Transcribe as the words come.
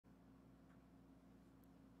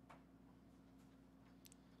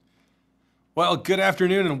Well, good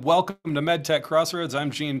afternoon and welcome to MedTech Crossroads.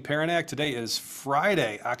 I'm Gene Paranak. Today is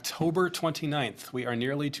Friday, October 29th. We are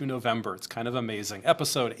nearly to November. It's kind of amazing.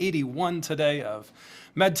 Episode 81 today of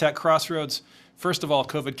MedTech Crossroads. First of all,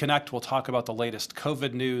 COVID Connect, we'll talk about the latest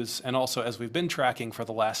COVID news and also, as we've been tracking for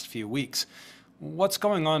the last few weeks, what's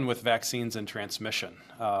going on with vaccines and transmission.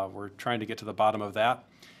 We're trying to get to the bottom of that.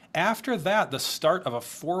 After that, the start of a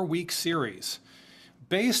 4-week series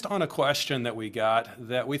based on a question that we got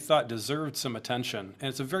that we thought deserved some attention. And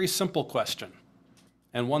it's a very simple question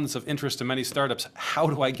and one that's of interest to many startups. How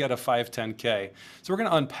do I get a 510K? So we're going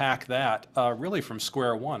to unpack that really from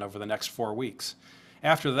square one over the next 4 weeks.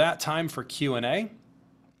 After that, time for Q&A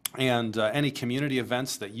and any community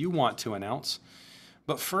events that you want to announce.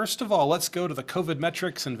 But first of all, let's go to the COVID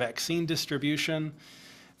metrics and vaccine distribution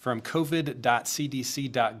from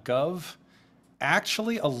covid.cdc.gov.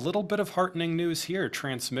 Actually, a little bit of heartening news here.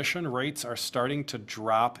 Transmission rates are starting to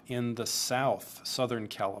drop in the South. Southern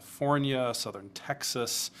California, Southern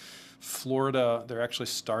Texas, Florida, they're actually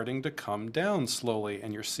starting to come down slowly.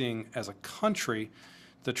 And you're seeing, as a country,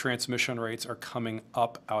 the transmission rates are coming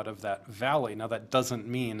up out of that valley. Now, that doesn't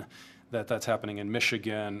mean that that's happening in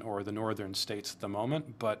Michigan or the northern states at the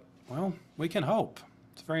moment, but, well, we can hope.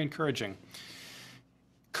 It's very encouraging.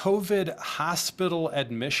 COVID hospital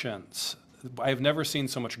admissions. I've never seen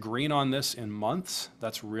so much green on this in months.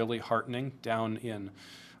 That's really heartening. Down in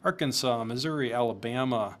Arkansas, Missouri,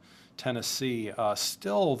 Alabama, Tennessee,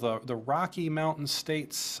 still the Rocky Mountain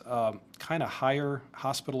states, kind of higher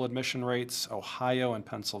hospital admission rates. Ohio and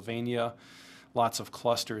Pennsylvania, lots of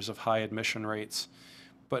clusters of high admission rates.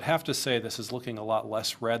 But have to say this is looking a lot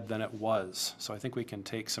less red than it was. So I think we can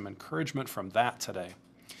take some encouragement from that today.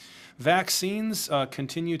 Vaccines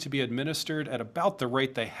continue to be administered at about the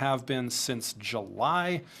rate they have been since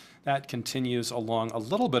July. That continues along a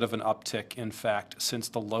little bit of an uptick, in fact, since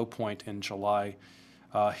the low point in July,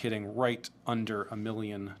 hitting right under 1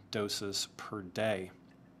 million doses per day.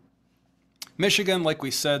 Michigan, like we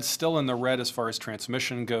said, still in the red as far as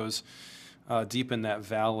transmission goes, deep in that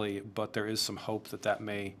valley, but there is some hope that that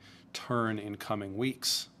may turn in coming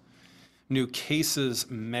weeks. New cases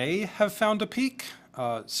may have found a peak.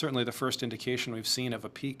 Certainly the first indication we've seen of a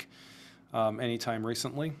peak anytime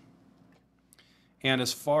recently. And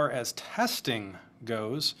as far as testing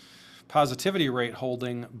goes, positivity rate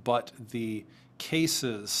holding, but the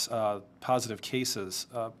cases, positive cases,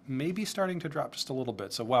 may be starting to drop just a little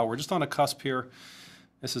bit. So wow, we're just on a cusp here.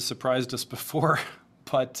 This has surprised us before,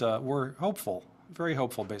 but we're hopeful, very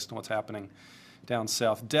hopeful based on what's happening down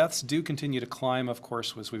south. Deaths do continue to climb, of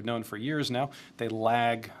course, as we've known for years now. They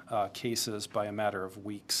lag cases by a matter of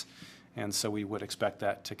weeks, and so we would expect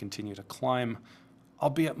that to continue to climb,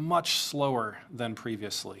 albeit much slower than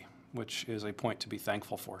previously, which is a point to be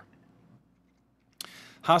thankful for.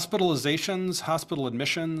 Hospitalizations, hospital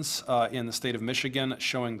admissions in the state of Michigan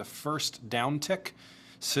showing the first downtick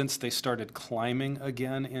since they started climbing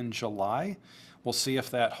again in July. We'll see if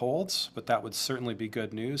that holds, but that would certainly be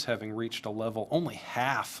good news, having reached a level only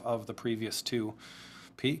half of the previous two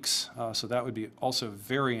peaks. So that would be also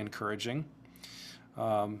very encouraging.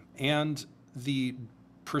 And the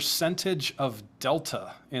percentage of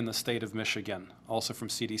Delta in the state of Michigan, also from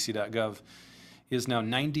cdc.gov, is now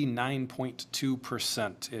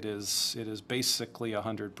 99.2%. It is basically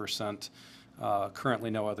 100%. Currently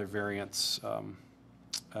no other variants,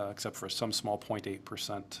 except for some small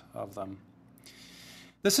 0.8% of them.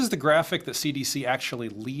 This is the graphic that CDC actually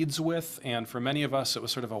leads with, and for many of us it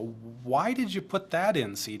was sort of a, why did you put that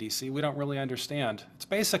in, CDC? We don't really understand. It's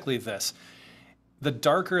basically this. The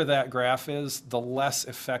darker that graph is, the less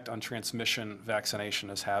effect on transmission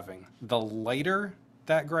vaccination is having. The lighter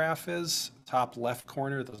that graph is, top left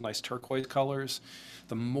corner, those nice turquoise colors,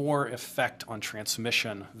 the more effect on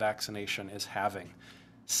transmission vaccination is having.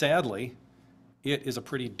 Sadly, it is a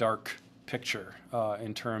pretty dark picture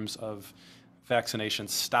in terms of vaccination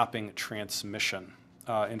stopping transmission.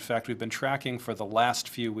 In fact, we've been tracking for the last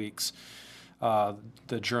few weeks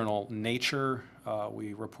the journal Nature.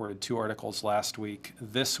 We reported 2 articles last week.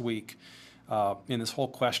 This week, in this whole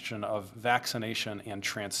question of vaccination and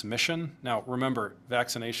transmission. Now, remember,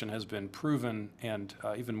 vaccination has been proven, and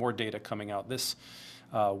even more data coming out this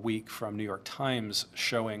week from New York Times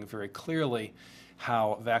showing very clearly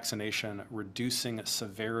how vaccination reducing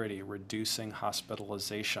severity, reducing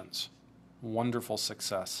hospitalizations. Wonderful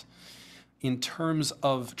success. In terms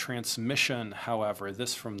of transmission, however,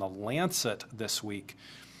 this from the Lancet this week,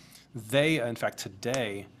 they, in fact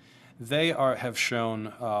today, they have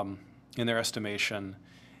shown in their estimation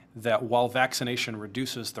that while vaccination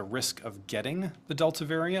reduces the risk of getting the Delta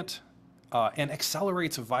variant, and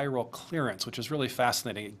accelerates viral clearance, which is really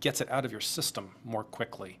fascinating. It gets it out of your system more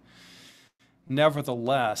quickly.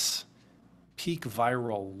 Nevertheless, peak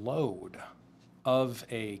viral load of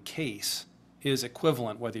a case is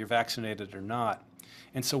equivalent whether you're vaccinated or not.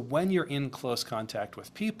 And so when you're in close contact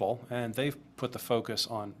with people, and they've put the focus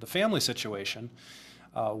on the family situation,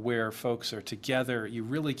 where folks are together, you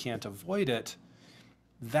really can't avoid it.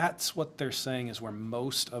 That's what they're saying is where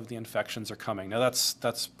most of the infections are coming. Now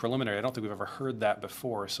that's preliminary. I don't think we've ever heard that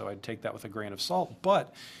before, so I'd take that with a grain of salt.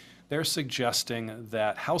 But they're suggesting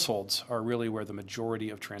that households are really where the majority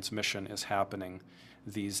of transmission is happening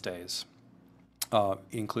these days,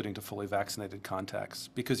 including to fully vaccinated contacts,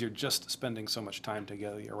 because you're just spending so much time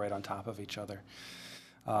together. You're right on top of each other.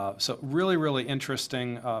 So really, really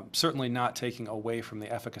interesting. Certainly not taking away from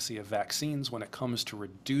the efficacy of vaccines when it comes to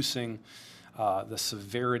reducing the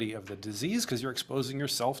severity of the disease, because you're exposing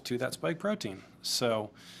yourself to that spike protein.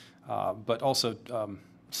 So, but also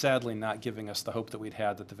sadly not giving us the hope that we'd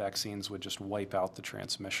had that the vaccines would just wipe out the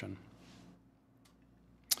transmission.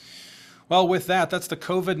 Well, with that, that's the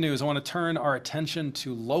COVID news. I want to turn our attention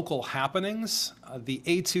to local happenings. The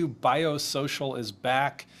A2 Biosocial is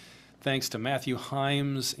back, thanks to Matthew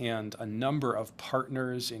Himes and a number of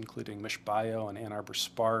partners, including Mish Bio and Ann Arbor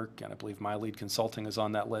Spark, and I believe My Lead Consulting is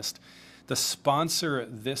on that list. The sponsor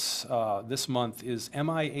this month is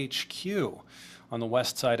MIHQ on the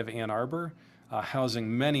west side of Ann Arbor,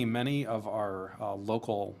 housing many of our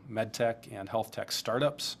local MedTech and health tech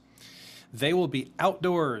startups. They will be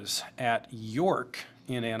outdoors at York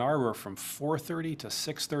in Ann Arbor from 4:30 to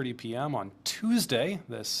 6:30 p.m. on Tuesday,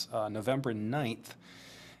 this November 9th.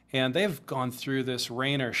 And they've gone through this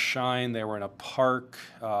rain or shine. They were in a park,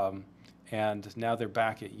 and now they're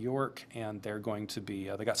back at York, and they're going to be,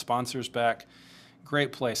 they got sponsors back.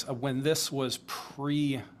 Great place. When this was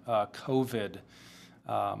pre-COVID,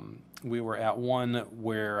 we were at one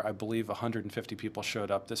where I believe 150 people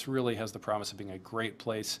showed up. This really has the promise of being a great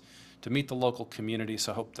place to meet the local community,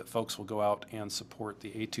 so I hope that folks will go out and support the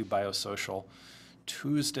A2 Biosocial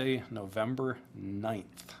Tuesday, November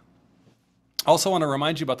 9th. Also want to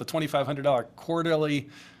remind you about the $2,500 quarterly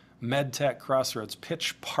MedTech Crossroads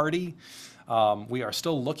pitch party. We are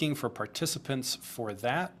still looking for participants for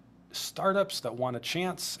that. Startups that want a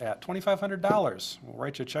chance at $2,500. We'll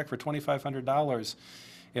write you a check for $2,500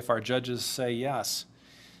 if our judges say yes.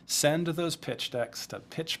 Send those pitch decks to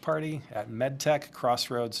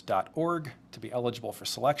pitchparty@medtechcrossroads.org to be eligible for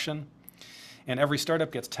selection. And every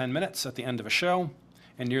startup gets 10 minutes at the end of a show.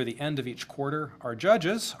 And near the end of each quarter, our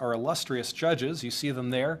judges, our illustrious judges, you see them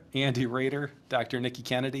there, Andy Rader, Dr. Nikki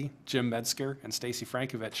Kennedy, Jim Metzger, and Stacy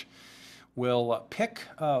Frankovich, will pick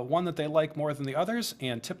one that they like more than the others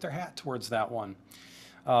and tip their hat towards that one.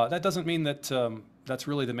 That doesn't mean that that's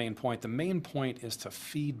really the main point. The main point is to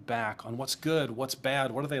feed back on what's good, what's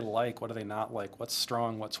bad, what do they like, what do they not like, what's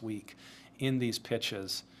strong, what's weak in these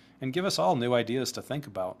pitches, and give us all new ideas to think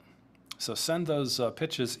about. So send those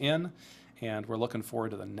pitches in, and we're looking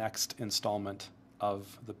forward to the next installment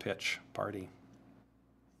of the pitch party.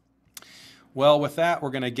 Well, with that,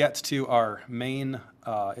 we're going to get to our main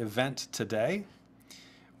event today,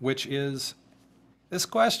 which is this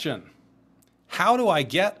question. How do I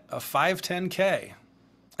get a 510K?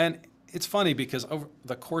 And it's funny because over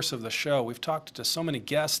the course of the show, we've talked to so many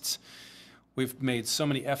guests, we've made so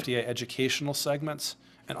many FDA educational segments,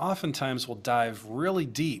 and oftentimes we'll dive really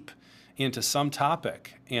deep into some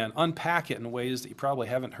topic and unpack it in ways that you probably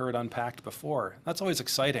haven't heard unpacked before. That's always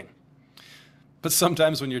exciting. But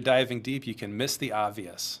sometimes when you're diving deep, you can miss the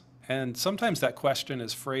obvious. And sometimes that question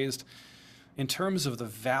is phrased in terms of the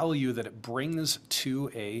value that it brings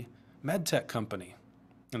to a MedTech company.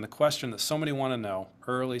 And the question that so many want to know,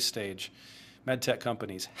 early stage MedTech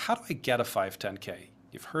companies, how do I get a 510K?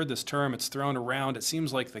 You've heard this term, it's thrown around. It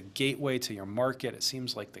seems like the gateway to your market. It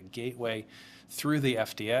seems like the gateway through the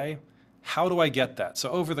FDA. How do I get that?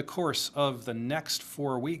 So over the course of the next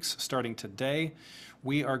 4 weeks, starting today,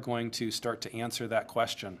 we are going to start to answer that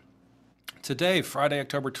question. Today, Friday,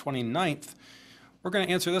 October 29th, we're going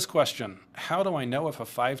to answer this question. How do I know if a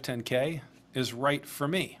 510K is right for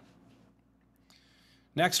me?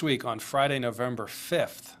 Next week on Friday, November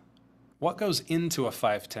 5th, what goes into a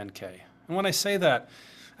 510K? And when I say that,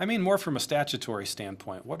 I mean more from a statutory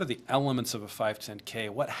standpoint. What are the elements of a 510K?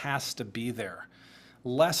 What has to be there?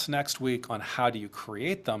 Less next week on how do you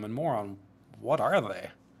create them and more on what are they?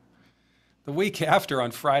 The week after, on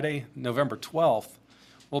Friday, November 12th,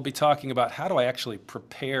 we'll be talking about how do I actually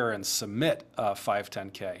prepare and submit a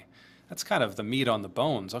 510K. That's kind of the meat on the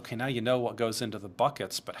bones. Okay, now you know what goes into the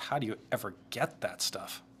buckets, but how do you ever get that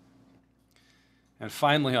stuff? And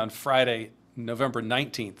finally, on Friday, November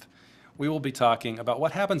 19th, we will be talking about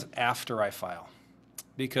what happens after I file.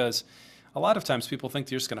 Because a lot of times people think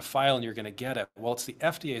you're just going to file and you're going to get it. Well, it's the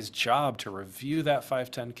FDA's job to review that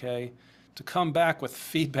 510K, to come back with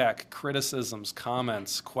feedback, criticisms,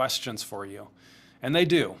 comments, questions for you. And they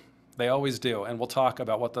do. They always do. And we'll talk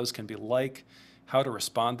about what those can be like, how to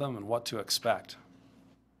respond to them, and what to expect.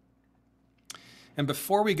 And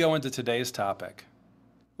before we go into today's topic,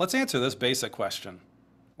 let's answer this basic question.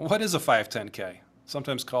 What is a 510K?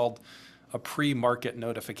 Sometimes called a pre-market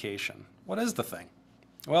notification. What is the thing?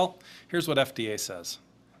 Well, here's what FDA says.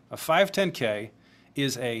 A 510K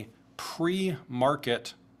is a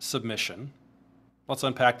pre-market submission. Let's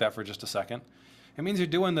unpack that for just a second. It means you're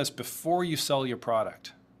doing this before you sell your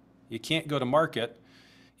product. You can't go to market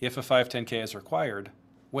if a 510K is required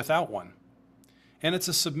without one. And it's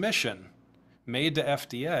a submission made to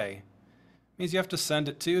FDA. It means you have to send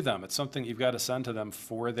it to them. It's something you've got to send to them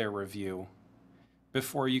for their review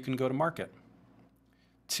before you can go to market.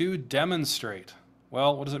 To demonstrate.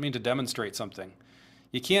 Well, what does it mean to demonstrate something?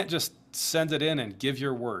 You can't just send it in and give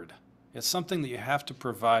your word. It's something that you have to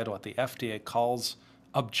provide what the FDA calls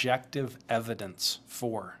objective evidence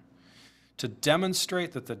for. To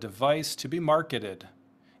demonstrate that the device to be marketed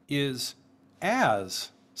is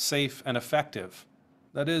as safe and effective,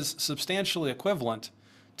 that is substantially equivalent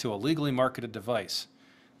to a legally marketed device.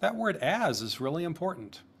 That word "as" is really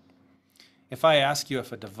important. If I ask you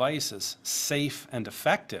if a device is safe and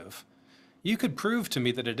effective, you could prove to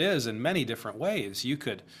me that it is in many different ways. You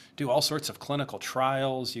could do all sorts of clinical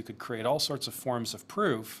trials, you could create all sorts of forms of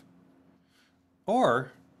proof,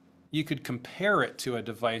 or you could compare it to a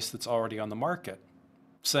device that's already on the market,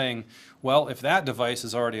 saying, well, if that device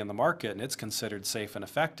is already on the market and it's considered safe and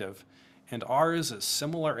effective, and ours is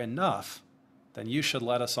similar enough, then you should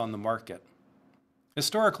let us on the market.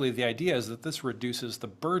 Historically, the idea is that this reduces the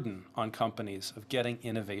burden on companies of getting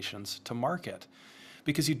innovations to market,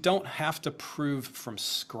 because you don't have to prove from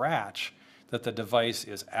scratch that the device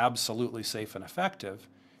is absolutely safe and effective.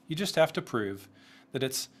 You just have to prove that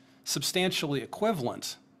it's substantially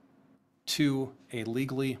equivalent to a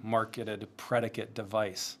legally marketed predicate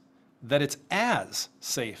device, that it's as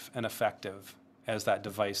safe and effective as that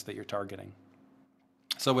device that you're targeting.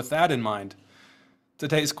 So with that in mind,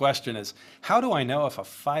 today's question is, how do I know if a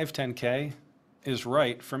 510K is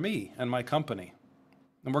right for me and my company?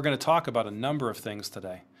 And we're going to talk about a number of things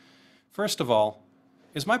today. First of all,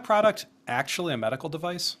 is my product actually a medical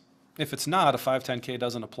device? If it's not, a 510K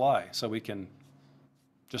doesn't apply, so we can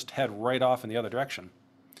just head right off in the other direction.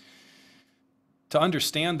 To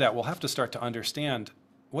understand that, we'll have to start to understand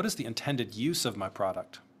what is the intended use of my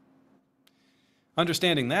product.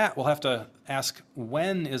 Understanding that, we'll have to ask,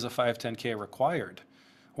 when is a 510K required?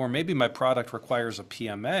 Or maybe my product requires a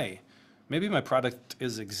PMA. Maybe my product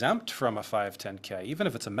is exempt from a 510K. Even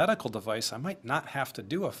if it's a medical device, I might not have to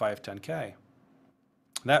do a 510K.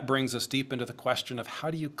 That brings us deep into the question of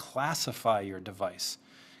how do you classify your device?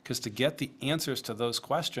 Because to get the answers to those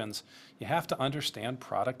questions, you have to understand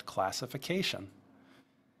product classification.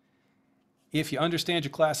 If you understand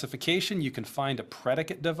your classification, you can find a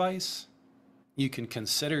predicate device. You can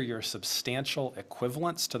consider your substantial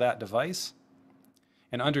equivalence to that device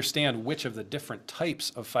and understand which of the different types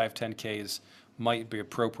of 510Ks might be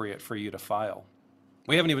appropriate for you to file.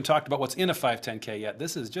 We haven't even talked about what's in a 510K yet.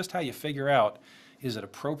 This is just how you figure out, is it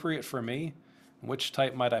appropriate for me? Which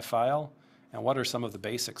type might I file? And what are some of the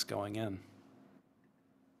basics going in?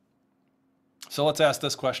 So let's ask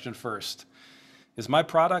this question first. Is my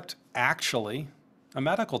product actually a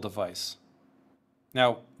medical device?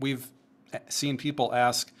 Now, we've seen people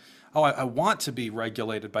ask, oh, I want to be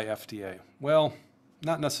regulated by FDA. Well,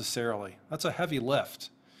 not necessarily. That's a heavy lift.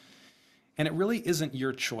 And it really isn't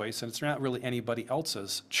your choice, and it's not really anybody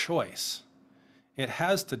else's choice. It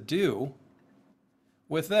has to do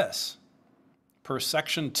with this. Per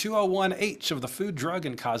Section 201H of the Food, Drug,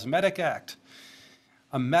 and Cosmetic Act,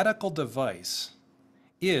 a medical device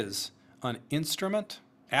is an instrument,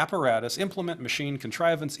 apparatus, implement, machine,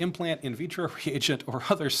 contrivance, implant, in vitro reagent, or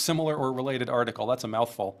other similar or related article. That's a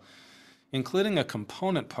mouthful. Including a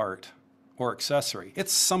component part or accessory.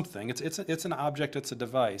 It's something. It's an object. It's a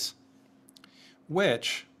device,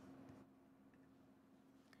 which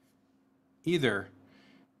either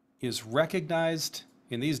is recognized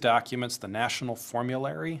in these documents, the National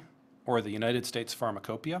Formulary or the United States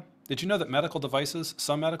Pharmacopoeia. Did you know that medical devices,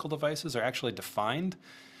 some medical devices, are actually defined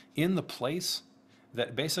in the place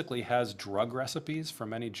that basically has drug recipes for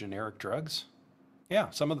many generic drugs? Yeah,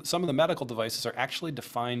 some of the medical devices are actually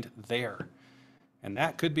defined there, and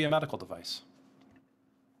that could be a medical device.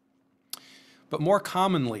 But more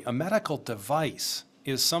commonly, a medical device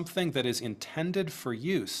is something that is intended for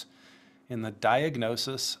use in the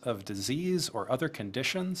diagnosis of disease or other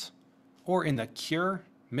conditions, or in the cure,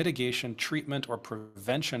 mitigation, treatment, or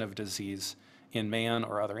prevention of disease in man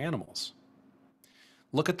or other animals.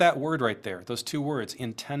 Look at that word right there, those two words,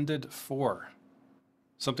 intended for.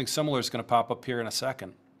 Something similar is going to pop up here in a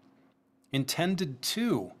second. Intended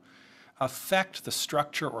to affect the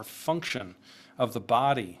structure or function of the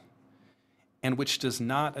body, and which does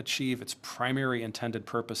not achieve its primary intended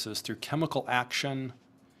purposes through chemical action,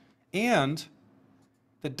 and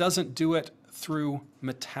that doesn't do it through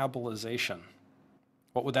metabolization.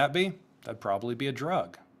 What would that be? That'd probably be a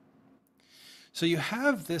drug. So you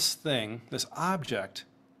have this thing, this object,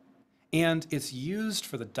 and it's used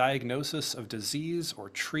for the diagnosis of disease or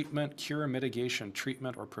treatment, cure, mitigation,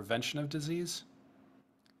 treatment, or prevention of disease.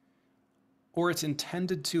 Or it's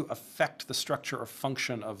intended to affect the structure or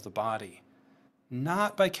function of the body,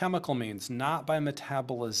 not by chemical means, not by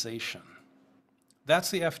metabolization.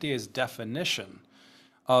 That's the FDA's definition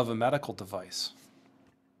of a medical device.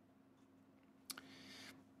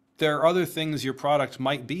 There are other things your product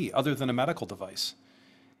might be other than a medical device.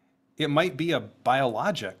 It might be a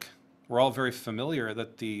biologic. We're all very familiar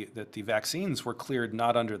that the vaccines were cleared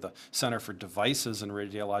not under the Center for Devices and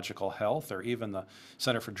Radiological Health or even the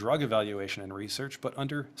Center for Drug Evaluation and Research, but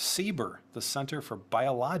under CBER, the Center for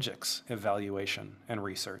Biologics Evaluation and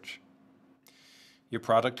Research. Your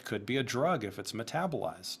product could be a drug if it's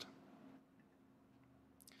metabolized.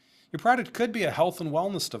 Your product could be a health and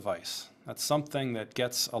wellness device. That's something that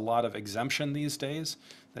gets a lot of exemption these days.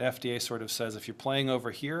 The FDA sort of says if you're playing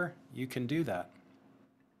over here, you can do that.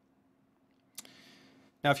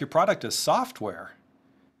 Now, if your product is software,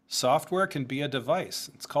 software can be a device.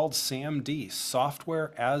 It's called SAMD,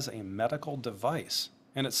 Software as a Medical Device,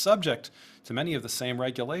 and it's subject to many of the same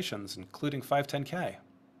regulations, including 510(k).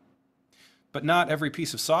 But not every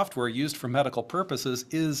piece of software used for medical purposes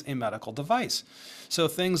is a medical device. So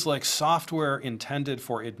things like software intended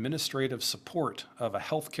for administrative support of a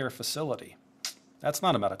healthcare facility, that's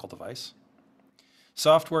not a medical device.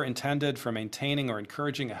 Software intended for maintaining or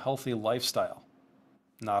encouraging a healthy lifestyle,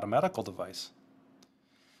 not a medical device.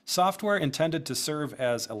 Software intended to serve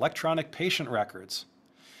as electronic patient records.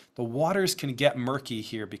 The waters can get murky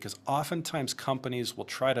here because oftentimes companies will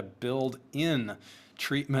try to build in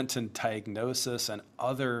treatment and diagnosis and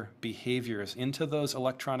other behaviors into those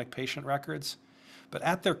electronic patient records. But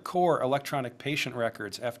at their core, electronic patient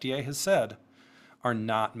records, FDA has said, are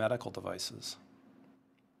not medical devices.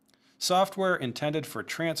 Software intended for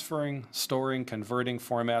transferring, storing, converting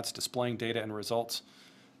formats, displaying data and results,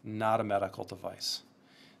 not a medical device.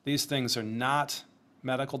 These things are not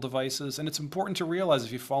medical devices, and it's important to realize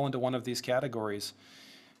if you fall into one of these categories,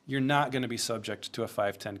 you're not going to be subject to a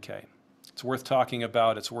 510(k). It's worth talking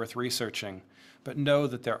about, it's worth researching, but know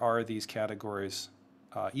that there are these categories,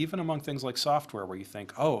 even among things like software, where you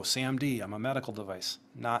think, oh, SAMD, I'm a medical device.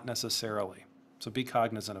 Not necessarily. So be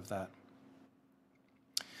cognizant of that.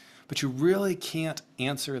 But you really can't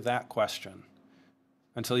answer that question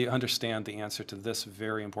until you understand the answer to this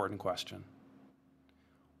very important question.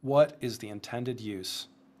 What is the intended use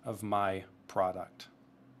of my product?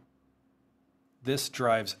 This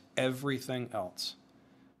drives everything else.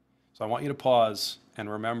 So I want you to pause and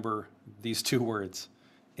remember these two words,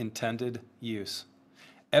 intended use.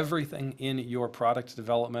 Everything in your product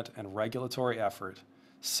development and regulatory effort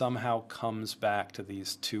somehow comes back to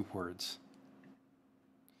these two words.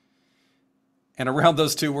 And around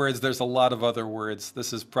those two words, there's a lot of other words.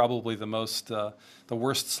 This is probably the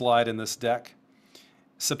worst slide in this deck.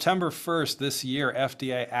 September 1st this year,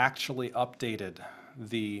 FDA actually updated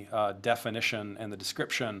the definition and the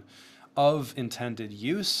description of intended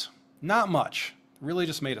use. Not much, really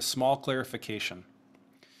just made a small clarification.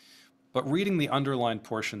 But reading the underlined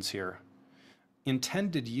portions here,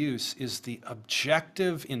 intended use is the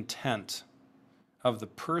objective intent of the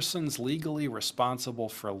persons legally responsible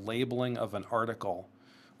for labeling of an article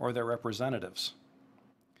or their representatives.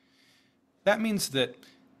 That means that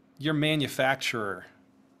your manufacturer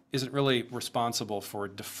isn't really responsible for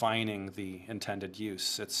defining the intended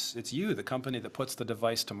use. It's you, the company that puts the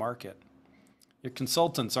device to market. Your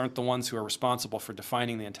consultants aren't the ones who are responsible for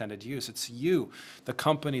defining the intended use. It's you, the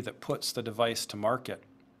company that puts the device to market.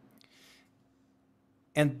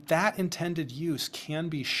 And that intended use can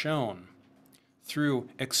be shown through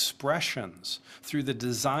expressions, through the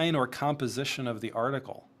design or composition of the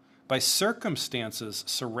article, by circumstances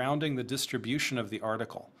surrounding the distribution of the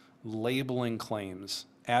article, labeling claims,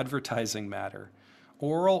 advertising matter,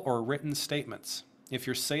 oral or written statements. If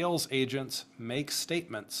your sales agents make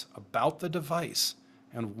statements about the device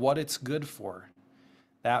and what it's good for,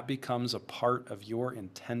 that becomes a part of your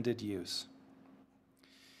intended use.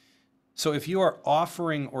 So if you are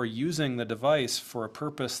offering or using the device for a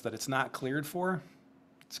purpose that it's not cleared for,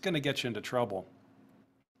 it's going to get you into trouble.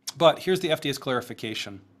 But here's the FDA's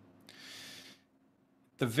clarification.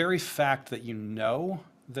 The very fact that you know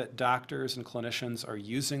that doctors and clinicians are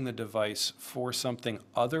using the device for something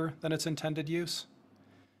other than its intended use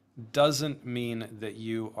doesn't mean that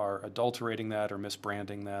you are adulterating that or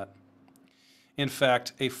misbranding that. In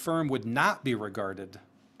fact, a firm would not be regarded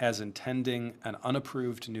as intending an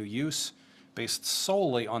unapproved new use based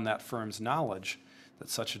solely on that firm's knowledge that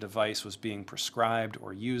such a device was being prescribed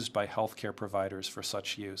or used by healthcare providers for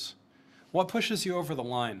such use. What pushes you over the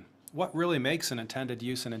line? What really makes an intended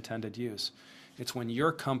use an intended use? It's when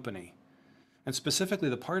your company, and specifically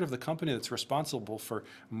the part of the company that's responsible for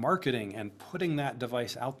marketing and putting that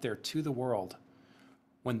device out there to the world,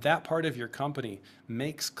 when that part of your company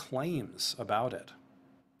makes claims about it.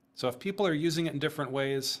 So if people are using it in different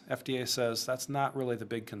ways, FDA says that's not really the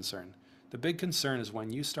big concern. The big concern is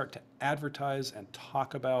when you start to advertise and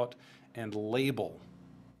talk about and label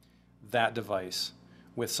that device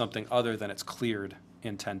with something other than its cleared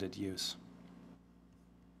intended use.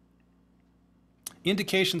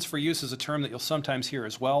 Indications for use is a term that you'll sometimes hear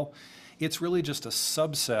as well. It's really just a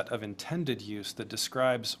subset of intended use that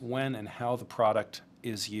describes when and how the product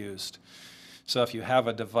is used. So if you have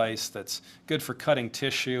a device that's good for cutting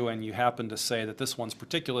tissue and you happen to say that this one's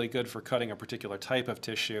particularly good for cutting a particular type of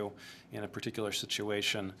tissue in a particular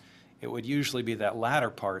situation, it would usually be that latter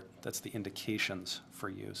part that's the indications for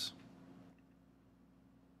use.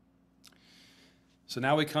 So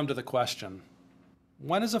now we come to the question,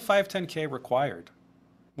 when is a 510K required?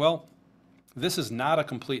 Well, this is not a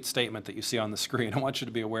complete statement that you see on the screen. I want you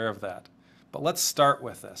to be aware of that. But let's start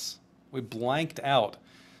with this. We blanked out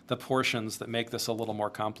the portions that make this a little more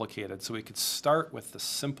complicated, so we could start with the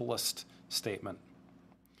simplest statement.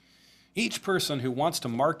 Each person who wants to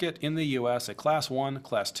market in the US a Class 1,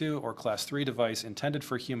 Class 2, or Class 3 device intended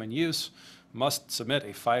for human use must submit a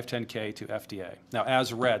 510K to FDA. Now,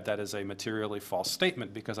 as read, that is a materially false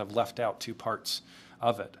statement because I've left out two parts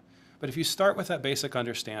of it. But if you start with that basic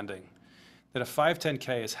understanding that a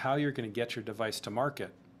 510K is how you're going to get your device to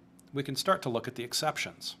market, we can start to look at the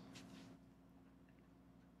exceptions.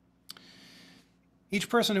 Each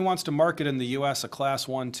person who wants to market in the US a Class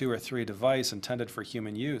 1, 2, or 3 device intended for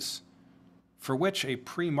human use, for which a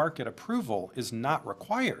pre-market approval is not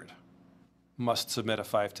required, must submit a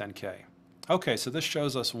 510K. Okay, so this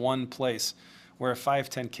shows us one place where a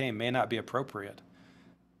 510K may not be appropriate.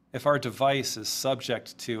 If our device is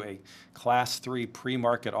subject to a Class 3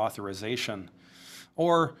 pre-market authorization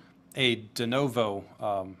or a de novo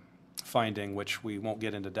finding, which we won't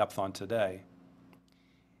get into depth on today,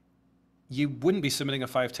 you wouldn't be submitting a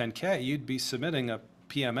 510K, you'd be submitting a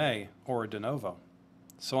PMA or a de novo.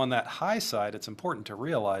 So on that high side, it's important to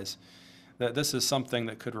realize that this is something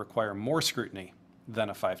that could require more scrutiny than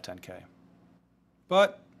a 510K.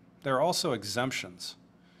 But there are also exemptions.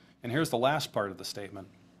 And here's the last part of the statement.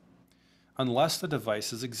 Unless the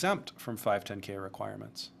device is exempt from 510K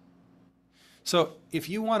requirements. So if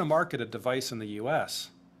you want to market a device in the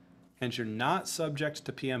US and you're not subject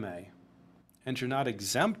to PMA and you're not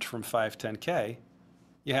exempt from 510K,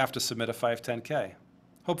 you have to submit a 510K.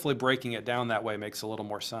 Hopefully breaking it down that way makes a little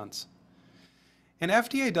more sense. And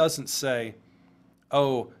FDA doesn't say,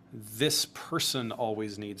 oh, this person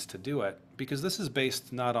always needs to do it, because this is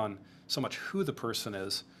based not on so much who the person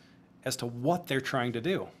is as to what they're trying to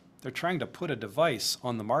do. They're trying to put a device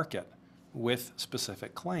on the market with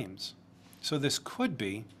specific claims. So this could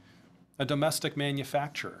be a domestic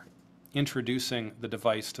manufacturer introducing the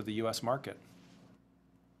device to the US market.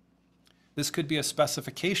 This could be a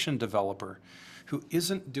specification developer who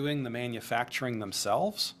isn't doing the manufacturing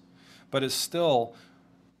themselves, but is still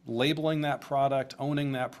labeling that product,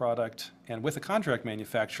 owning that product, and with a contract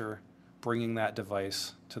manufacturer, bringing that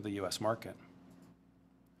device to the US market.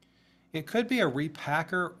 It could be a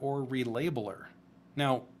repacker or relabeler.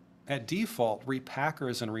 Now, at default,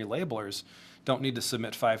 repackers and relabelers don't need to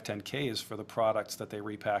submit 510Ks for the products that they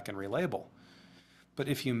repack and relabel. But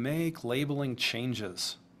if you make labeling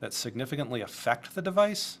changes that significantly affect the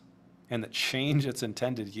device and that change its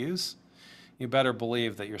intended use, you better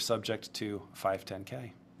believe that you're subject to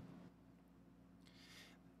 510K.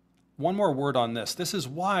 One more word on this. This is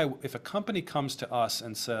why if a company comes to us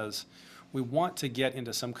and says, we want to get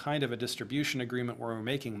into some kind of a distribution agreement where we're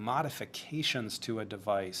making modifications to a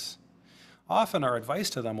device, often our advice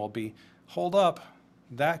to them will be, hold up,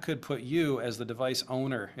 that could put you as the device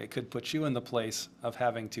owner. It could put you in the place of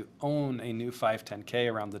having to own a new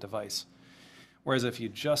 510K around the device. Whereas if you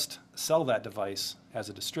just sell that device as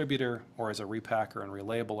a distributor or as a repacker and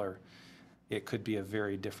relabeler, it could be a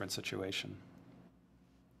very different situation.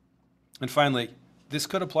 And finally, this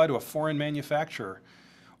could apply to a foreign manufacturer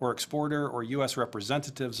or exporter or U.S.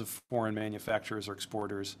 representatives of foreign manufacturers or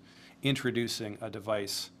exporters introducing a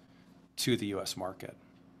device to the U.S. market.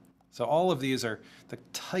 So all of these are the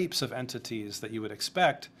types of entities that you would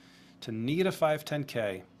expect to need a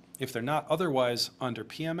 510K if they're not otherwise under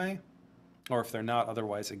PMA or if they're not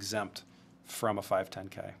otherwise exempt from a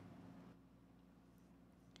 510K.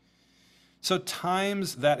 So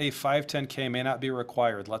times that a 510K may not be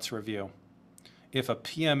required, let's review. If a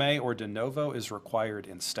PMA or de novo is required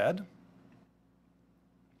instead,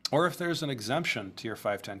 or if there's an exemption to your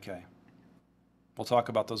 510K. We'll talk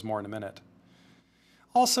about those more in a minute.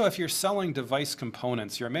 Also, if you're selling device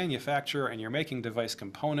components, you're a manufacturer and you're making device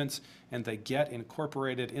components and they get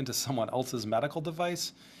incorporated into someone else's medical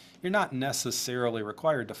device, you're not necessarily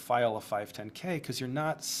required to file a 510K because you're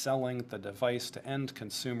not selling the device to end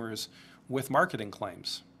consumers with marketing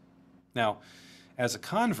claims. Now, as a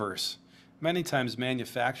converse, many times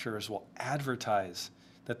manufacturers will advertise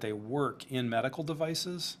that they work in medical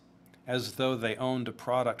devices as though they owned a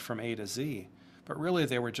product from A to Z, but really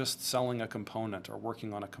they were just selling a component or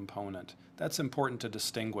working on a component. That's important to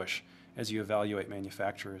distinguish as you evaluate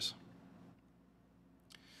manufacturers.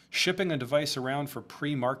 Shipping a device around for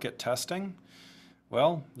pre-market testing,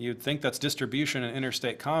 well, you'd think that's distribution and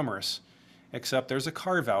interstate commerce, except there's a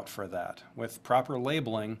carve-out for that. With proper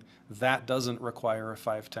labeling, that doesn't require a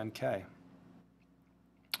 510K.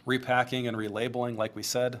 Repacking and relabeling, like we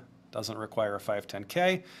said, doesn't require a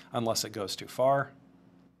 510K unless it goes too far.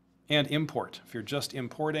 And import, if you're just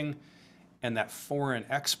importing and that foreign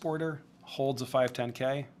exporter holds a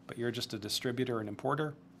 510K, but you're just a distributor and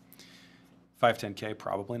importer, 510K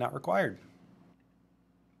probably not required.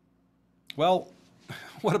 Well,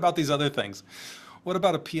 what about these other things? What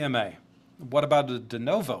about a PMA? What about a de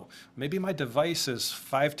novo? Maybe my device is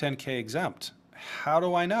 510K exempt. How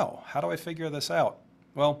do I know? How do I figure this out?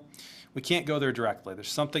 Well, we can't go there directly. There's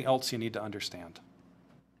something else you need to understand.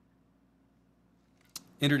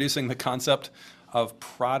 Introducing the concept of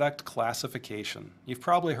product classification. You've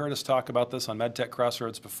probably heard us talk about this on MedTech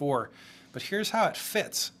Crossroads before, but here's how it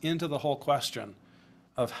fits into the whole question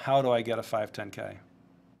of how do I get a 510K.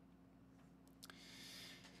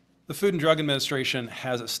 The Food and Drug Administration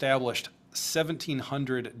has established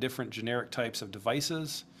 1,700 different generic types of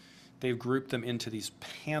devices. They've grouped them into these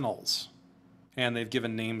panels, and they've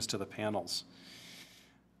given names to the panels.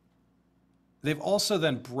 They've also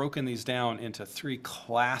then broken these down into 3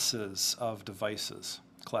 classes of devices,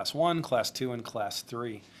 Class 1, Class 2, and Class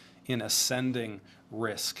 3, in ascending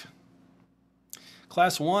risk.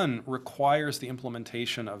 Class 1 requires the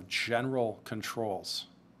implementation of general controls.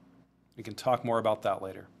 We can talk more about that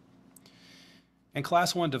later. And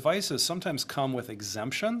Class 1 devices sometimes come with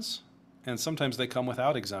exemptions, and sometimes they come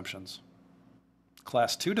without exemptions.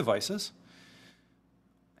 Class 2 devices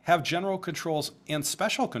have general controls and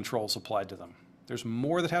special controls applied to them. There's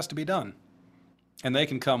more that has to be done, and they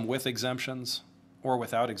can come with exemptions or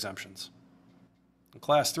without exemptions.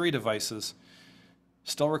 Class 3 devices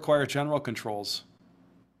still require general controls,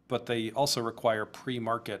 but they also require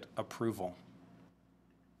pre-market approval.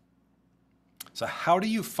 So how do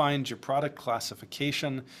you find your product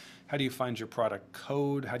classification? How do you find your product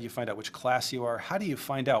code? How do you find out which class you are? How do you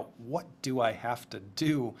find out what do I have to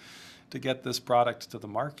do to get this product to the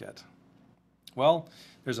market? Well,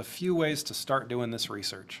 there's a few ways to start doing this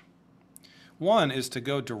research. One is to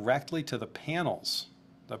go directly to the panels,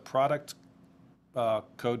 the product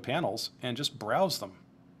code panels, and just browse them.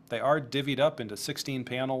 They are divvied up into 16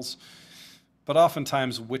 panels, but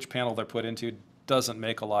oftentimes which panel they're put into doesn't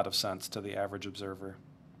make a lot of sense to the average observer.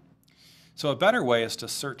 So a better way is to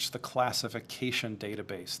search the classification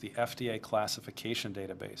database, the FDA classification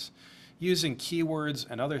database, using keywords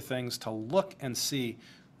and other things to look and see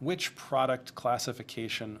which product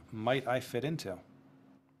classification might I fit into.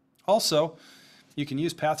 Also, you can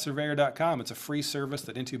use pathsurveyor.com. It's a free service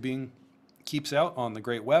that Intubeing keeps out on the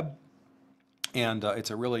great web, and it's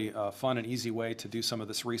a really fun and easy way to do some of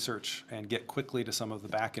this research and get quickly to some of the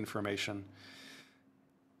back information.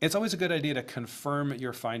 It's always a good idea to confirm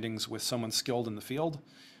your findings with someone skilled in the field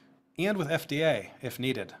and with FDA if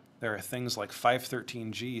needed. There are things like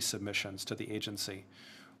 513G submissions to the agency,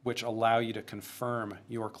 which allow you to confirm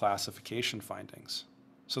your classification findings.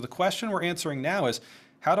 So the question we're answering now is,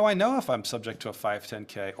 how do I know if I'm subject to a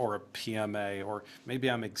 510K or a PMA, or maybe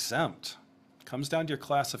I'm exempt? It comes down to your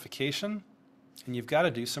classification, and you've got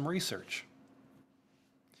to do some research.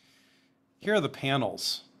 Here are the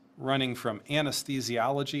panels running from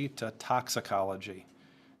anesthesiology to toxicology.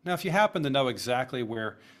 Now, if you happen to know exactly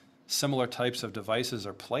where similar types of devices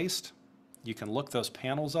are placed, You can look those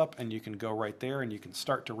panels up and you can go right there and you can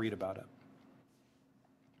start to read about it.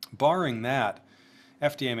 Barring that,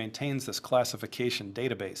 FDA maintains this classification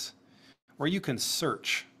database where you can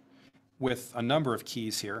search with a number of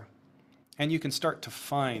keys here, and you can start to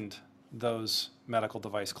find those medical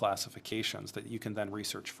device classifications that you can then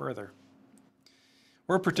research further.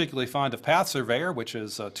 We're particularly fond of Path Surveyor, which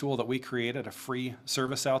is a tool that we created, a free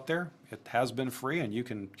service out there. It has been free and you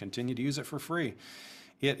can continue to use it for free.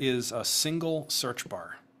 It is a single search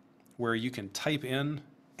bar where you can type in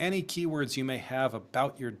any keywords you may have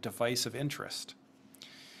about your device of interest.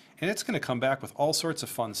 And it's going to come back with all sorts of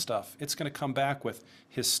fun stuff. It's going to come back with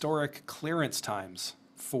historic clearance times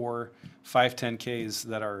for 510Ks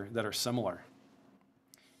that are similar.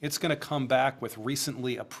 It's going to come back with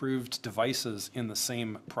recently approved devices in the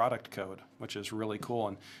same product code, which is really cool,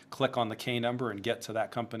 and click on the K number and get to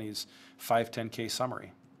that company's 510K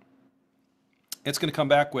summary. It's going to come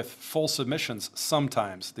back with full submissions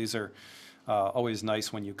sometimes. These are always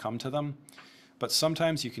nice when you come to them, but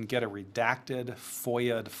sometimes you can get a redacted,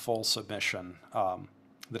 FOIA'd full submission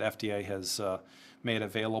that FDA has made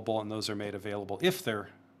available, and those are made available if they're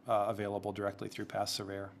available directly through Path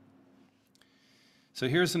Surveyor. So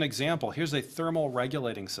here's an example. Here's a thermal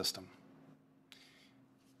regulating system.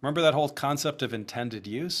 Remember that whole concept of intended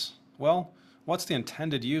use? Well, what's the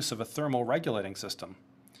intended use of a thermal regulating system?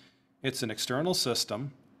 It's an external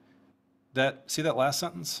system that, see that last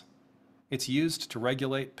sentence? It's used to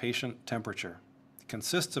regulate patient temperature. It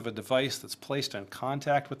consists of a device that's placed in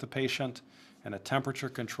contact with the patient and a temperature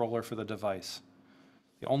controller for the device.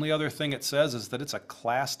 The only other thing it says is that it's a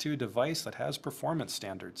Class 2 device that has performance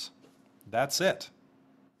standards. That's it.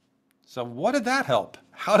 So what did that help?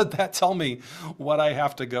 How did that tell me what I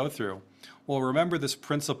have to go through? Well, remember this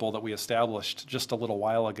principle that we established just a little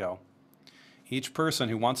while ago. Each person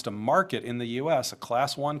who wants to market in the US a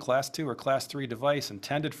Class 1, Class 2, or Class 3 device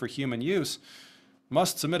intended for human use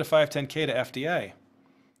must submit a 510K to FDA,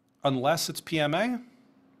 unless it's PMA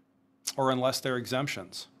or unless there are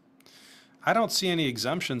exemptions. I don't see any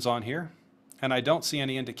exemptions on here, and I don't see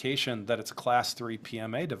any indication that it's a Class 3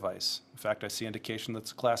 PMA device. In fact, I see indication that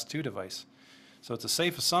it's a Class 2 device. So it's a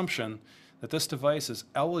safe assumption that this device is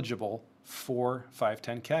eligible for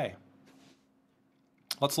 510K.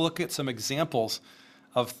 Let's look at some examples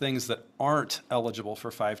of things that aren't eligible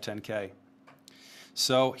for 510K.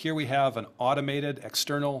 So here we have an automated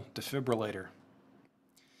external defibrillator.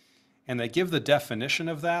 And they give the definition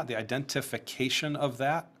of that, the identification of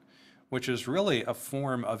that, which is really a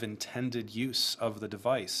form of intended use of the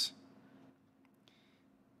device.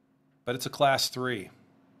 But it's a Class 3,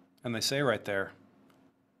 and they say right there,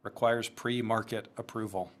 requires pre-market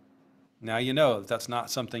approval. Now you know that's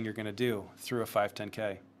not something you're going to do through a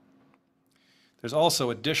 510K. There's also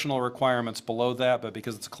additional requirements below that, but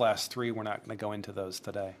because it's a Class 3, we're not going to go into those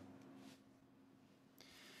today.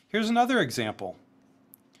 Here's another example.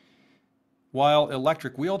 While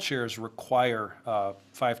electric wheelchairs require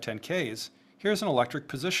 510Ks, here's an electric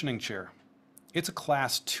positioning chair. It's a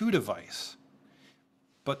Class 2 device.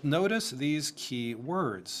 But notice these key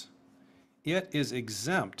words. It is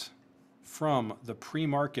exempt from the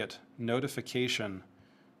pre-market notification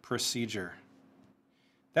procedure.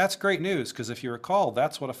 That's great news, because if you recall,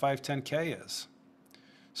 that's what a 510K is.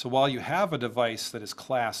 So while you have a device that is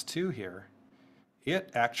Class 2 here,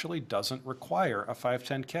 it actually doesn't require a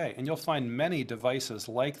 510K. And you'll find many devices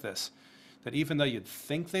like this that even though you'd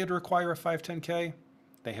think they'd require a 510K,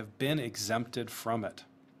 they have been exempted from it.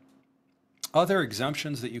 Other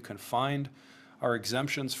exemptions that you can find are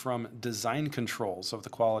exemptions from design controls of the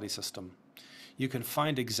quality system. You can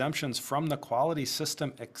find exemptions from the quality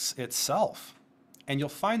system itself. And you'll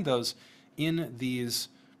find those in these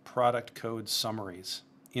product code summaries,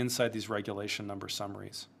 inside these regulation number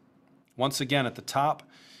summaries. Once again, at the top,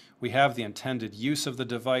 we have the intended use of the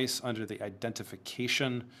device under the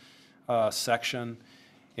identification section.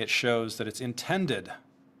 It shows that it's intended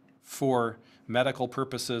for medical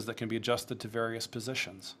purposes that can be adjusted to various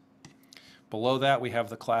positions. Below that, we have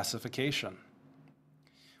the classification.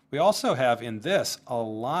 We also have in this a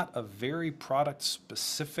lot of very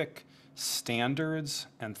product-specific standards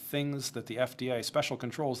and things that the FDA, special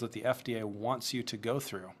controls that the FDA wants you to go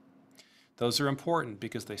through. Those are important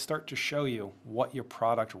because they start to show you what your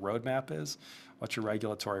product roadmap is, what your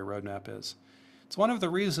regulatory roadmap is. It's one of the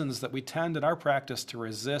reasons that we tend in our practice to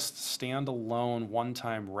resist standalone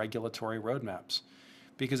one-time regulatory roadmaps.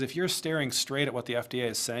 Because if you're staring straight at what the FDA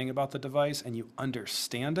is saying about the device and you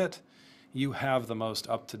understand it, you have the most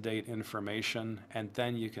up-to-date information, and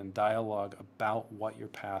then you can dialogue about what your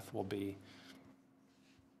path will be.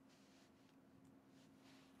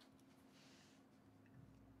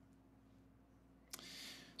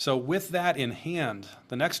 So with that in hand,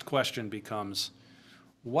 the next question becomes,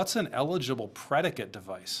 what's an eligible predicate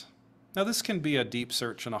device? Now this can be a deep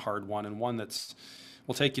search and a hard one, and one that's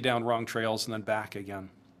will take you down wrong trails and then back again.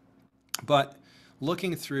 But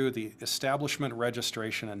looking through the establishment,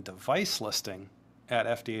 registration, and device listing at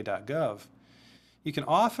FDA.gov, you can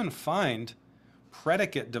often find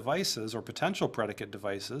predicate devices or potential predicate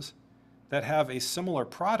devices that have a similar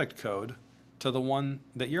product code to the one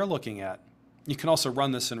that you're looking at. You can also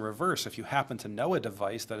run this in reverse. If you happen to know a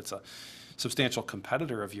device that it's a substantial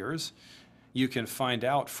competitor of yours, you can find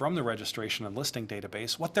out from the registration and listing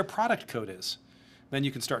database what their product code is. Then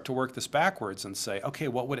you can start to work this backwards and say, okay,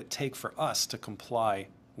 what would it take for us to comply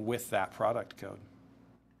with that product code?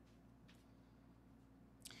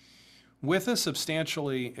 With a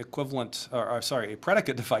substantially equivalent, a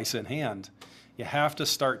predicate device in hand, you have to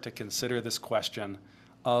start to consider this question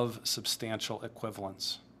of substantial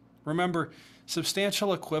equivalence. Remember,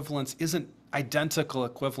 substantial equivalence isn't identical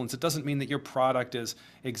equivalence. It doesn't mean that your product is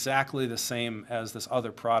exactly the same as this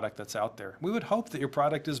other product that's out there. We would hope that your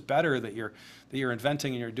product is better, that you're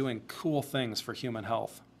inventing and you're doing cool things for human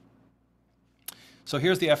health. So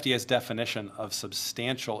here's the FDA's definition of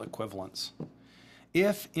substantial equivalence.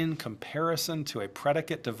 If in comparison to a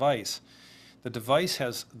predicate device, the device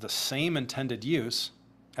has the same intended use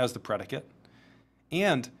as the predicate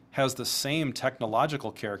and has the same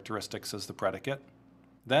technological characteristics as the predicate,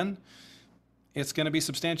 then it's going to be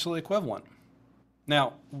substantially equivalent.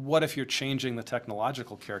 Now, what if you're changing the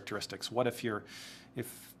technological characteristics? What if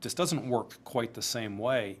this doesn't work quite the same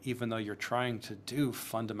way, even though you're trying to do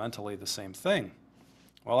fundamentally the same thing?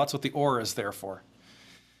 Well, that's what the or is there for.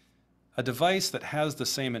 A device that has the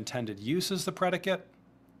same intended use as the predicate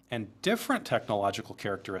and different technological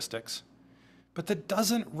characteristics, but that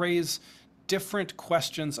doesn't raise different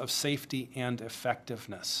questions of safety and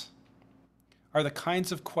effectiveness. Are the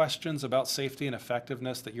kinds of questions about safety and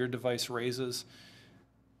effectiveness that your device raises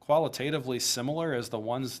qualitatively similar as the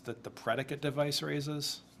ones that the predicate device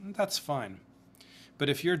raises? That's fine. But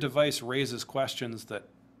if your device raises questions that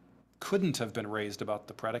couldn't have been raised about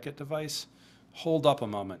the predicate device, hold up a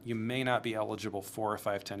moment. You may not be eligible for a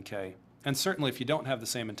 510K. And certainly if you don't have the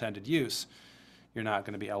same intended use, you're not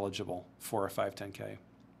going to be eligible for a 510K.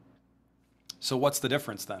 So what's the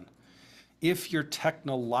difference then? If your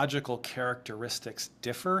technological characteristics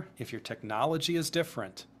differ, if your technology is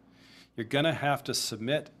different, you're going to have to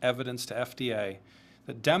submit evidence to FDA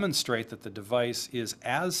that demonstrate that the device is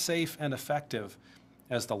as safe and effective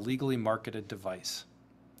as the legally marketed device.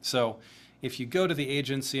 So if you go to the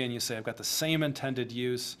agency and you say, I've got the same intended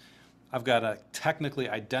use, I've got a technically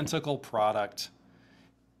identical product,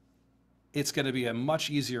 it's going to be a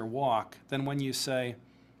much easier walk than when you say,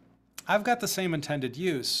 I've got the same intended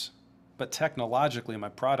use, but technologically my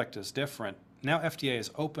product is different. Now FDA is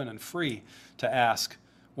open and free to ask,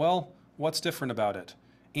 well, what's different about it?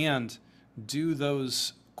 And do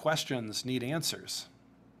those questions need answers?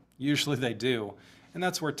 Usually they do. And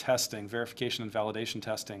that's where testing, verification and validation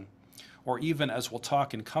testing, or even, as we'll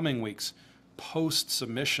talk in coming weeks,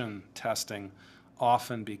 post-submission testing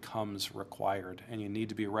often becomes required. And you need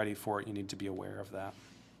to be ready for it. You need to be aware of that.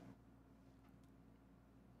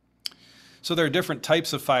 So there are different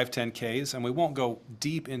types of 510Ks, and we won't go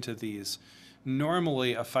deep into these.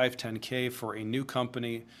 Normally, a 510K for a new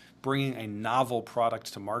company bringing a novel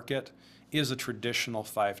product to market is a traditional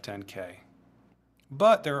 510K.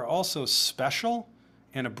 But there are also special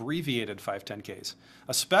and abbreviated 510Ks.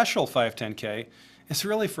 A special 510K is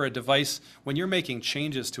really for a device when you're making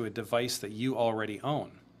changes to a device that you already own.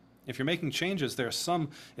 If you're making changes, there are some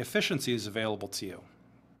efficiencies available to you.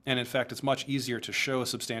 And in fact, it's much easier to show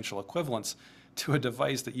substantial equivalence to a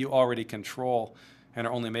device that you already control and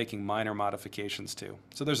are only making minor modifications to.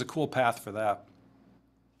 So there's a cool path for that.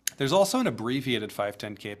 There's also an abbreviated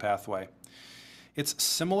 510K pathway. It's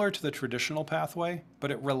similar to the traditional pathway, but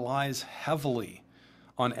it relies heavily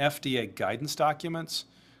on FDA guidance documents,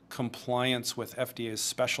 compliance with FDA's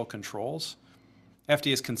special controls,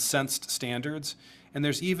 FDA's consent standards, and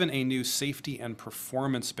there's even a new safety and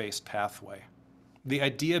performance-based pathway. The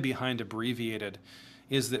idea behind abbreviated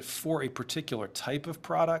is that for a particular type of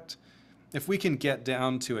product, if we can get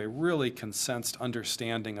down to a really consensed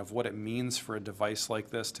understanding of what it means for a device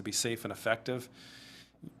like this to be safe and effective,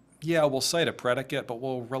 yeah, we'll cite a predicate, but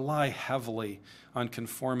we'll rely heavily on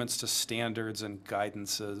conformance to standards and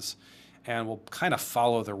guidances, and we'll kind of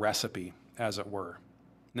follow the recipe, as it were.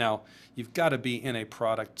 Now, you've got to be in a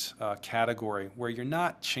product category where you're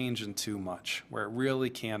not changing too much, where it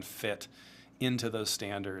really can fit into those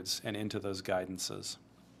standards and into those guidances.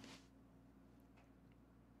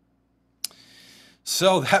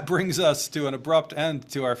 So that brings us to an abrupt end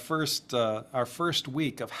to our first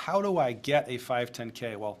week of how do I get a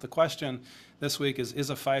 510K? Well, the question this week is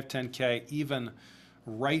a 510K even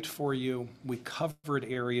right for you? We covered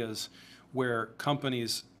areas where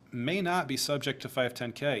companies may not be subject to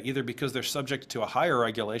 510K, either because they're subject to a higher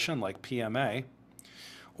regulation like PMA,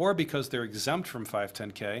 or because they're exempt from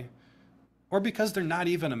 510K, or because they're not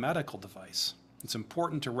even a medical device. It's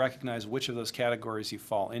important to recognize which of those categories you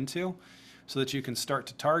fall into so that you can start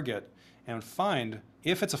to target and find,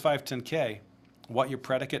 if it's a 510K, what your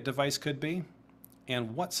predicate device could be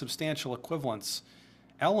and what substantial equivalence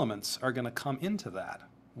elements are going to come into that.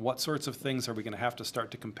 What sorts of things are we going to have to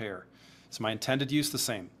start to compare? Is my intended use the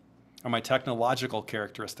same? Are my technological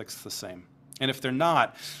characteristics the same? And if they're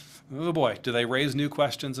not, oh boy, do they raise new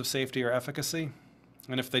questions of safety or efficacy?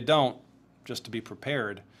 And if they don't, just to be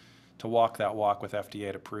prepared to walk that walk with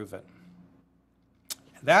FDA to prove it.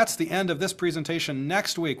 That's the end of this presentation.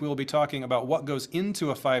 Next week, we will be talking about what goes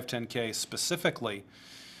into a 510K specifically.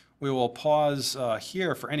 We will pause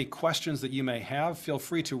here for any questions that you may have. Feel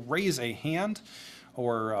free to raise a hand,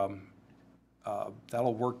 or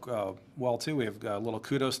that'll work well too. We have a little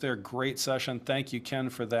kudos there. Great session. Thank you,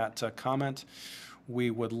 Ken, for that comment.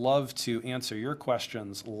 We would love to answer your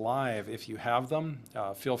questions live if you have them.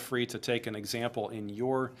 Feel free to take an example in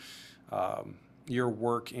your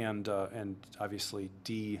work and obviously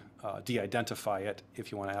de-identify it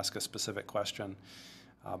if you want to ask a specific question.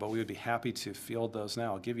 But we would be happy to field those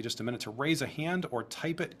now. I'll give you just a minute to raise a hand or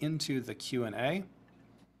type it into the Q&A.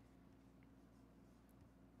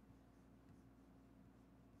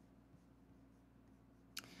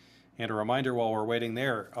 And a reminder while we're waiting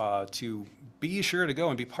there to be sure to go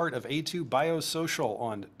and be part of A2 Biosocial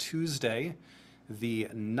on Tuesday, the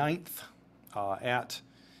 9th at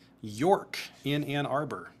York in Ann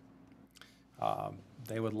Arbor.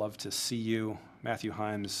 They would love to see you. Matthew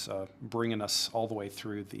Himes bringing us all the way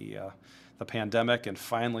through the pandemic and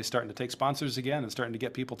finally starting to take sponsors again and starting to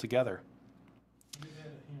get people together.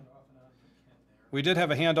 We did have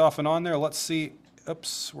a hand off and on there. Let's see.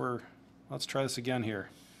 Oops, let's try this again here.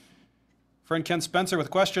 Friend Ken Spencer with a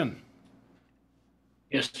question.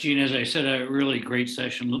 Yes, Gene, as I said, a really great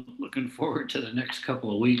session. Looking forward to the next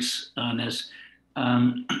couple of weeks on this.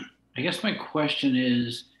 I guess my question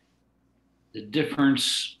is the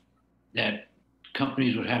difference that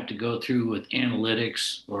companies would have to go through with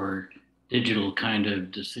analytics or digital kind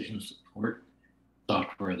of decision support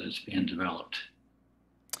software that's being developed.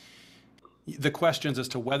 The questions as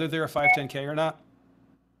to whether they're a 510K or not?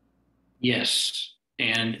 Yes.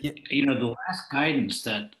 And, the last guidance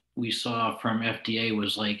that we saw from FDA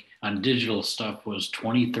was like on digital stuff was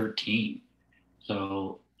 2013.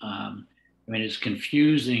 So, it's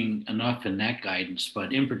confusing enough in that guidance,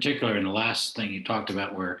 but in particular, in the last thing you talked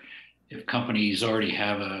about, where if companies already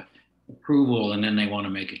have a approval and then they want to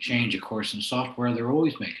make a change, of course, in software, they're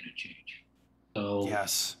always making a change. So,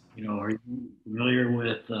 yes. Are you familiar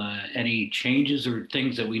with any changes or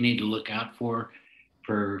things that we need to look out for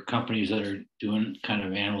companies that are doing kind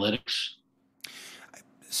of analytics?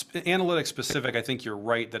 Analytics specific, I think you're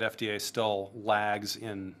right that FDA still lags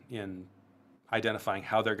in identifying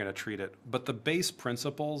how they're going to treat it. But the base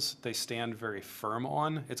principles they stand very firm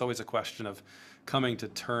on. It's always a question of coming to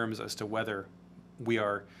terms as to whether we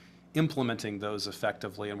are implementing those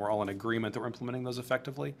effectively, and we're all in agreement that we're implementing those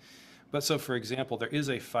effectively. But so, for example, there is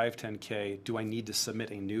a 510K. Do I need to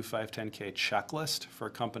submit a new 510K checklist for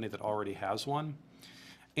a company that already has one?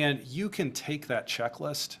 And you can take that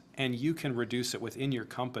checklist and you can reduce it within your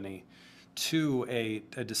company to a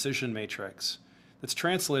decision matrix that's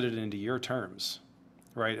translated into your terms,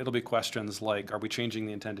 right? It'll be questions like, are we changing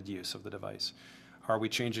the intended use of the device? Are we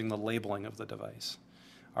changing the labeling of the device?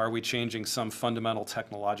 Are we changing some fundamental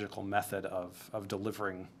technological method of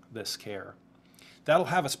delivering this care? That'll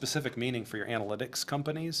have a specific meaning for your analytics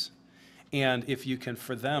companies. And if you can,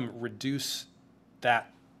 for them, reduce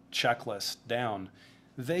that checklist down,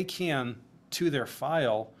 they can, to their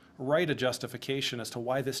file, write a justification as to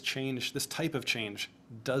why this type of change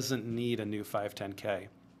doesn't need a new 510K.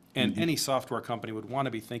 And any software company would want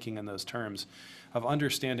to be thinking in those terms of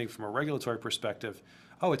understanding from a regulatory perspective,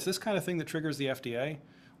 oh, it's this kind of thing that triggers the FDA?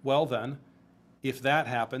 Well then, if that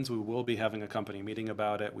happens, we will be having a company meeting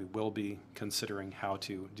about it. We will be considering how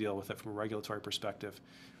to deal with it from a regulatory perspective.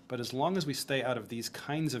 But as long as we stay out of these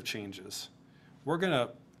kinds of changes, we're going to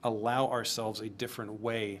allow ourselves a different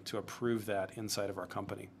way to approve that inside of our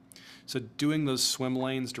company. So doing those swim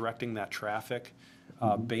lanes, directing that traffic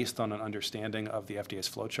based on an understanding of the FDA's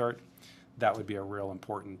flowchart, that would be a real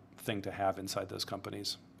important thing to have inside those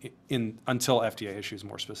companies until FDA issues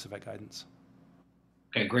more specific guidance.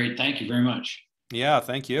 Okay, great. Thank you very much. Yeah,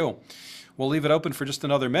 thank you. We'll leave it open for just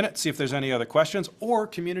another minute, see if there's any other questions or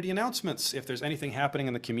community announcements. If there's anything happening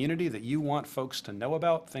in the community that you want folks to know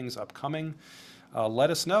about, things upcoming, let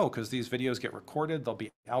us know, because these videos get recorded. They'll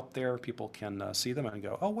be out there. People can see them and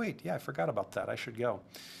go, oh, wait, yeah, I forgot about that. I should go.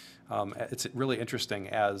 It's really interesting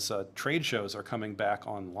as trade shows are coming back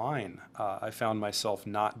online. I found myself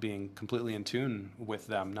not being completely in tune with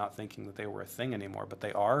them, not thinking that they were a thing anymore, but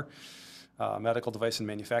they are. Medical device and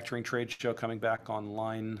manufacturing trade show coming back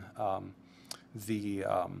online. The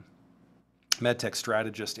MedTech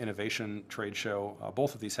Strategist Innovation Trade Show,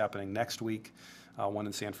 both of these happening next week, one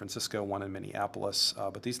in San Francisco, one in Minneapolis.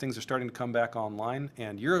 But these things are starting to come back online,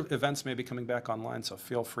 and your events may be coming back online, so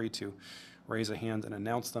feel free to raise a hand and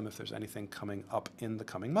announce them if there's anything coming up in the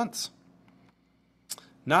coming months.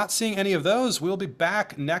 Not seeing any of those, we'll be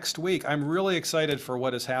back next week. I'm really excited for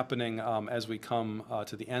what is happening as we come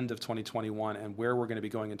to the end of 2021 and where we're going to be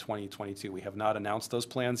going in 2022. We have not announced those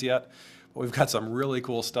plans yet, but we've got some really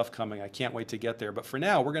cool stuff coming. I can't wait to get there. But for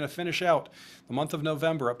now, we're going to finish out the month of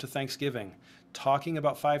November up to Thanksgiving talking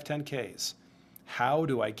about 510Ks. How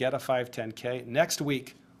do I get a 510K? Next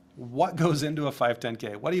week, what goes into a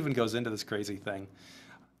 510K? What even goes into this crazy thing?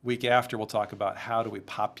 Week after, we'll talk about how do we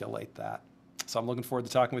populate that. So I'm looking forward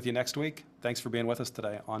to talking with you next week. Thanks for being with us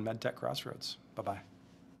today on MedTech Crossroads. Bye-bye.